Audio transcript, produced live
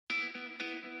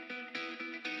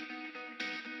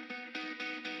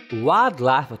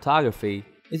Wildlife photography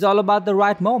is all about the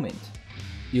right moment.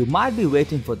 You might be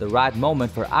waiting for the right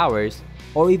moment for hours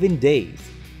or even days,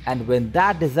 and when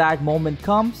that desired moment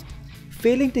comes,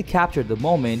 failing to capture the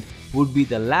moment would be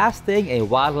the last thing a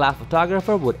wildlife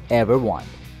photographer would ever want.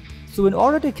 So in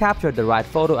order to capture the right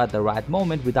photo at the right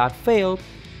moment without fail,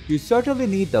 you certainly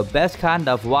need the best kind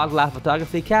of wildlife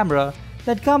photography camera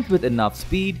that comes with enough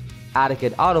speed,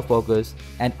 adequate autofocus,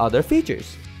 and other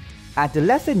features. And to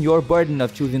lessen your burden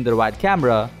of choosing the right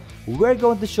camera, we're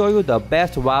going to show you the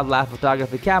best wildlife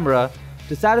photography camera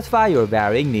to satisfy your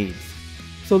varying needs.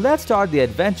 So let's start the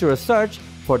adventurous search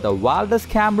for the wildest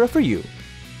camera for you.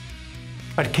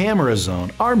 At Camera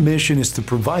Zone, our mission is to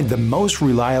provide the most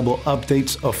reliable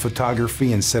updates of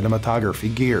photography and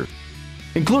cinematography gear,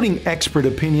 including expert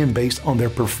opinion based on their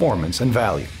performance and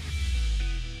value.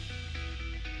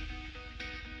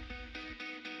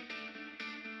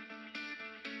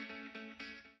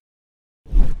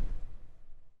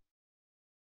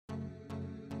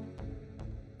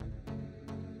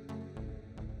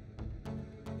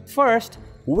 First,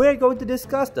 we're going to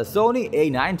discuss the Sony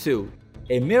A9 II,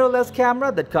 a mirrorless camera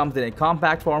that comes in a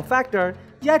compact form factor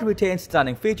yet retains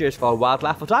stunning features for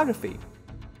wildlife photography.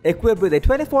 Equipped with a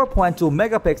 24.2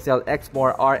 megapixel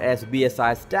Exmor RS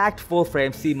BSI stacked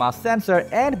full-frame CMOS sensor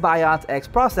and Bions X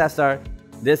processor,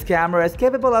 this camera is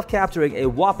capable of capturing a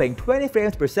whopping 20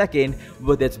 frames per second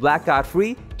with its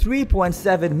blackout-free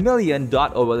 3.7 million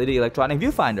dot OLED electronic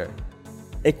viewfinder.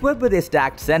 Equipped with a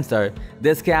stacked sensor,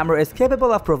 this camera is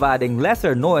capable of providing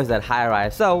lesser noise at higher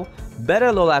ISO,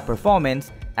 better low-light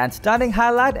performance, and stunning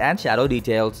highlight and shadow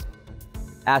details.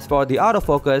 As for the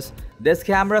autofocus, this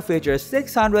camera features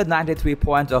 693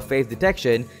 points of phase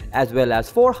detection as well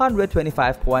as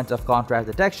 425 points of contrast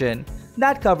detection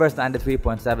that covers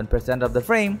 93.7% of the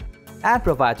frame and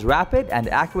provides rapid and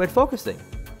accurate focusing.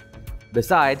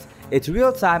 Besides, its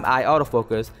real-time eye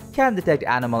autofocus can detect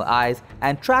animal eyes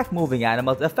and track moving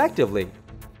animals effectively.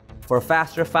 For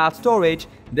faster file storage,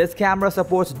 this camera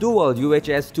supports dual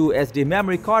UHS 2 SD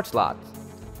memory card slots.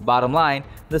 Bottom line,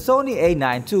 the Sony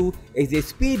A9 II is a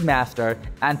speed master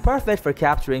and perfect for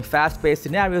capturing fast-paced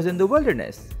scenarios in the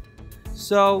wilderness.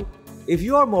 So, if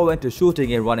you are more into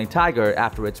shooting a running tiger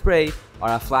after its prey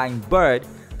or a flying bird,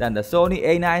 then the Sony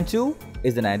A9 II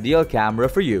is an ideal camera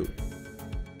for you.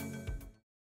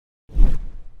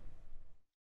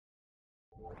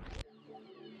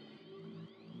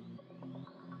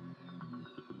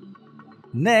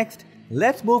 Next,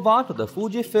 let's move on to the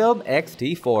Fujifilm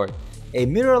X-T4, a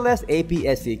mirrorless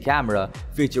APS-C camera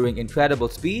featuring incredible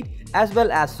speed as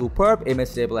well as superb image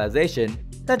stabilization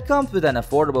that comes with an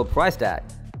affordable price tag.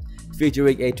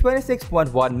 Featuring a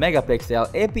 26.1 megapixel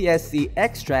APS-C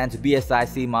X-Trans BSI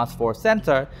CMOS 4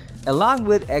 sensor along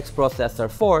with X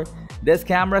Processor 4, this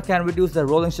camera can reduce the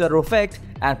rolling shutter effect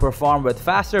and perform with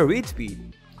faster read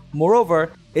speed.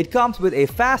 Moreover, it comes with a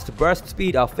fast burst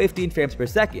speed of 15 frames per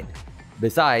second.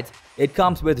 Besides, it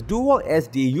comes with dual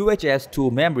SD UHS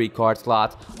 2 memory card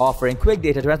slots offering quick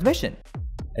data transmission.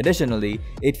 Additionally,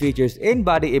 it features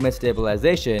in-body image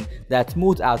stabilization that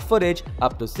smooths out footage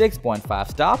up to 6.5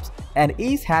 stops and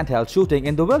ease handheld shooting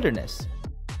in the wilderness.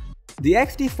 The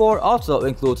X-T4 also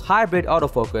includes hybrid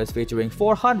autofocus featuring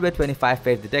 425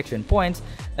 phase detection points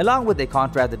along with a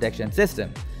contrast detection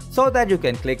system, so that you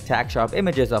can click tack-sharp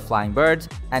images of flying birds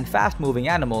and fast-moving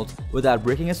animals without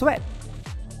breaking a sweat.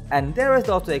 And there is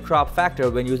also a crop factor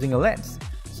when using a lens,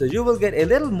 so you will get a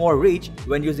little more reach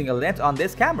when using a lens on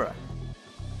this camera.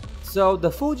 So the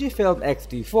Fujifilm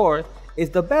X-T4 is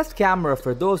the best camera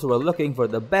for those who are looking for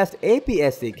the best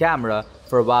APS-C camera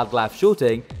for wildlife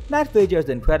shooting that features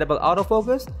incredible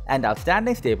autofocus and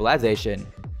outstanding stabilization.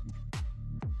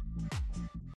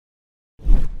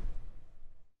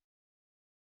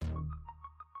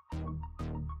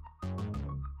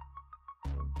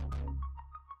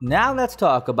 Now let's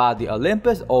talk about the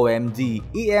Olympus OMD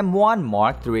EM1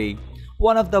 Mark III,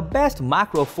 one of the best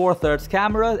macro 4/3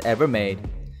 cameras ever made.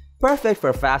 Perfect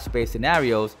for fast-paced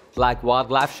scenarios like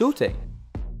wildlife shooting.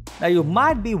 Now you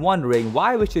might be wondering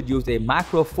why we should use a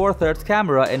macro 4/3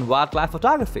 camera in wildlife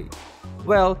photography.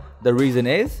 Well, the reason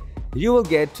is, you will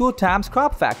get 2 times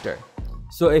crop factor.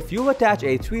 So if you attach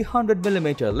a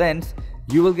 300mm lens,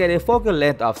 you will get a focal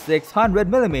length of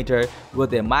 600mm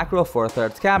with a macro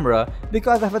 4/3 camera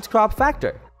because of its crop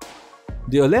factor.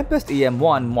 The Olympus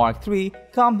EM1 Mark III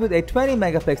comes with a 20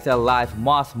 megapixel live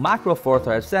MOS macro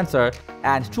 4/3 sensor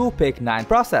and TruePic 9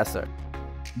 processor.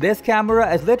 This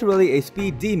camera is literally a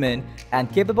speed demon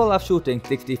and capable of shooting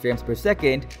 60 frames per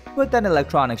second with an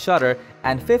electronic shutter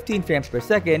and 15 frames per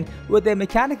second with a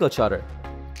mechanical shutter.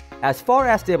 As far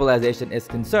as stabilization is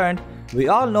concerned, We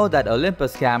all know that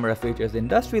Olympus camera features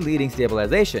industry-leading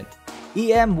stabilization.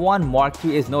 EM1 Mark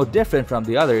III is no different from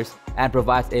the others and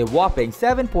provides a whopping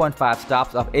 7.5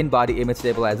 stops of in-body image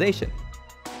stabilization.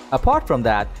 Apart from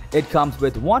that, it comes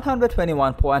with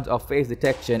 121 points of phase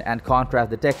detection and contrast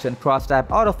detection cross-type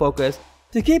autofocus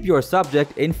to keep your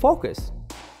subject in focus.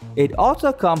 It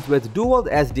also comes with dual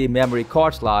SD memory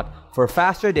card slot for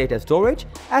faster data storage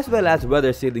as well as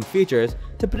weather sealing features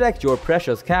to protect your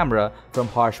precious camera from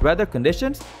harsh weather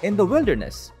conditions in the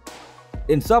wilderness.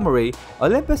 In summary,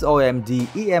 Olympus OMD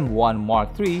EM1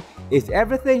 Mark III is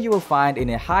everything you will find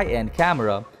in a high-end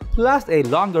camera, plus a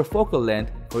longer focal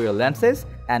length for your lenses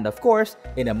and of course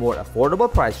in a more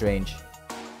affordable price range.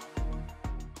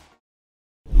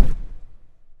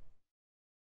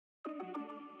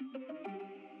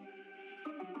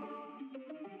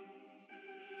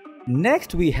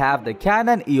 Next we have the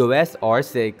Canon EOS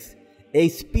R6, a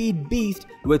speed beast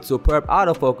with superb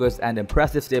autofocus and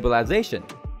impressive stabilization.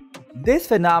 This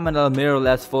phenomenal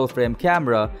mirrorless full-frame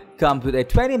camera comes with a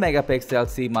 20-megapixel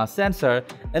CMOS sensor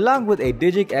along with a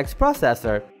DigicX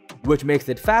processor, which makes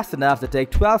it fast enough to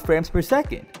take 12 frames per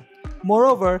second.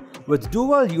 Moreover, with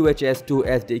dual UHS 2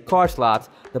 SD card slots,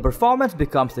 the performance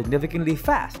becomes significantly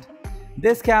fast.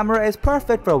 This camera is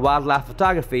perfect for wildlife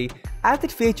photography as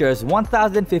it features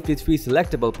 1053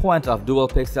 selectable points of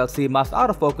dual-pixel CMOS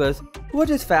autofocus, which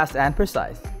is fast and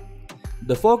precise.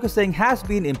 The focusing has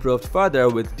been improved further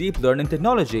with deep learning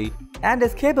technology and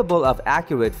is capable of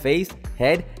accurate face,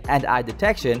 head, and eye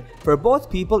detection for both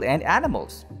people and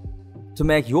animals. To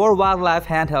make your wildlife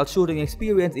handheld shooting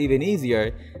experience even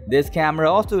easier, this camera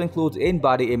also includes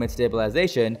in-body image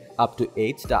stabilization up to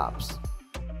 8 stops.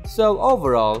 So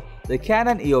overall, the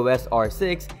Canon EOS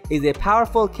R6 is a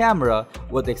powerful camera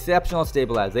with exceptional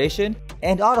stabilization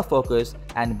and autofocus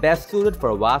and best suited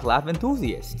for wildlife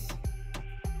enthusiasts.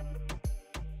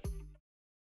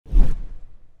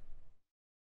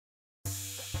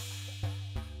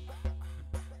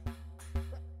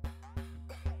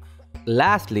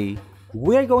 Lastly,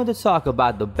 we're going to talk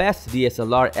about the best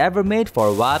DSLR ever made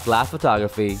for wildlife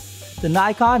photography, the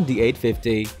Nikon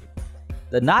D850.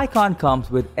 The Nikon comes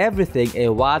with everything a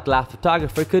wildlife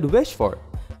photographer could wish for,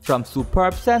 from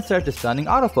superb sensor to stunning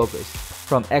autofocus,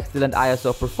 from excellent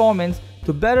ISO performance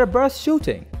to better burst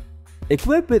shooting.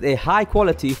 Equipped with a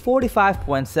high-quality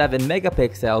 45.7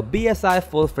 megapixel BSI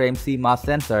full-frame CMOS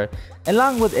sensor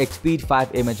along with Xpeed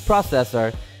 5 image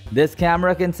processor, this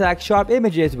camera can take sharp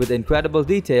images with incredible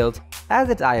details as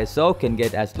its ISO can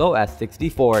get as low as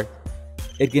 64.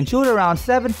 It can shoot around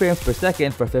 7 frames per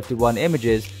second for 51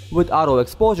 images with auto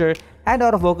exposure and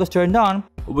autofocus turned on,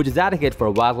 which is adequate for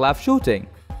wildlife shooting.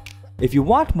 If you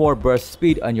want more burst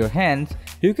speed on your hands,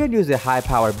 you can use a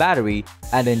high-power battery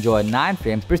and enjoy 9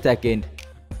 frames per second.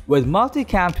 With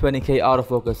multi-cam 20K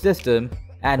autofocus system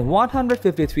and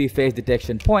 153 phase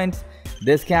detection points,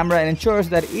 this camera ensures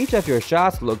that each of your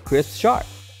shots look crisp sharp.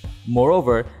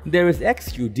 Moreover, there is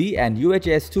XQD and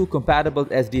UHS 2 compatible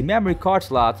SD memory card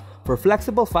slots for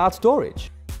flexible file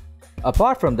storage.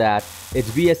 Apart from that, its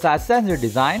BSI sensor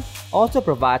design also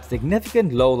provides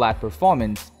significant low light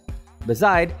performance.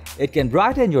 Besides, it can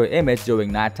brighten your image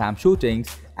during nighttime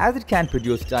shootings as it can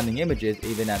produce stunning images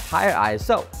even at higher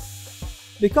ISO.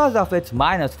 Because of its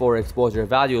 -4 exposure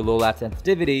value low light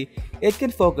sensitivity, it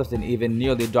can focus in even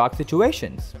nearly dark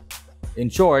situations. In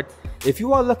short, if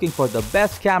you are looking for the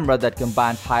best camera that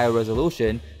combines higher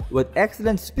resolution with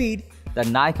excellent speed, the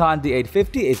Nikon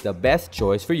D850 is the best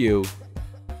choice for you.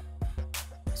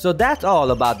 So that's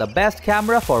all about the best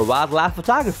camera for wildlife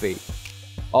photography.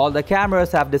 All the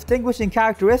cameras have distinguishing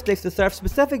characteristics to serve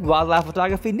specific wildlife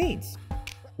photography needs.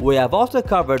 We have also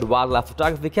covered wildlife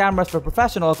photography cameras for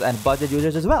professionals and budget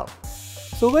users as well.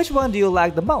 So which one do you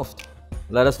like the most?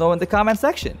 Let us know in the comment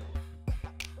section.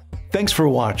 Thanks for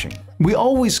watching. We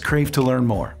always crave to learn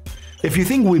more. If you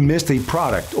think we missed a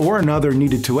product or another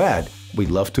needed to add, we'd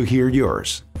love to hear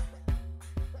yours.